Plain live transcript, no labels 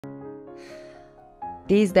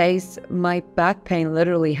These days, my back pain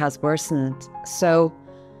literally has worsened. So,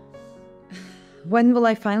 when will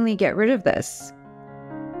I finally get rid of this?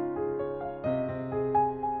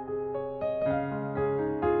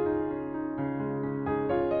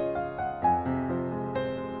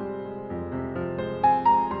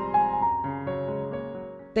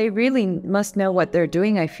 They really must know what they're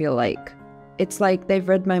doing, I feel like. It's like they've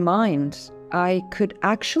read my mind. I could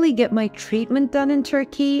actually get my treatment done in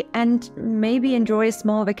Turkey and maybe enjoy a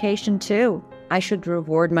small vacation too. I should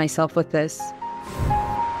reward myself with this.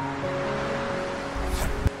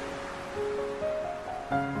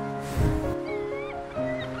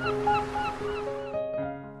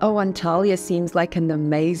 Oh, Antalya seems like an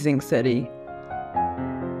amazing city.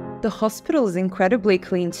 The hospital is incredibly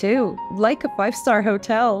clean too, like a 5-star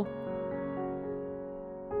hotel.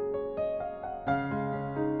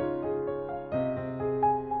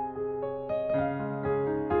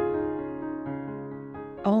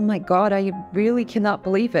 Oh my God, I really cannot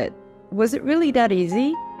believe it. Was it really that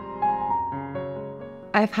easy?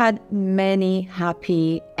 I've had many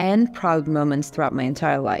happy and proud moments throughout my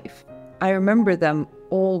entire life. I remember them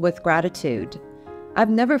all with gratitude. I've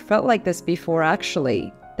never felt like this before,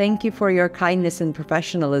 actually. Thank you for your kindness and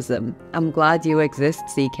professionalism. I'm glad you exist,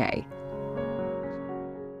 CK.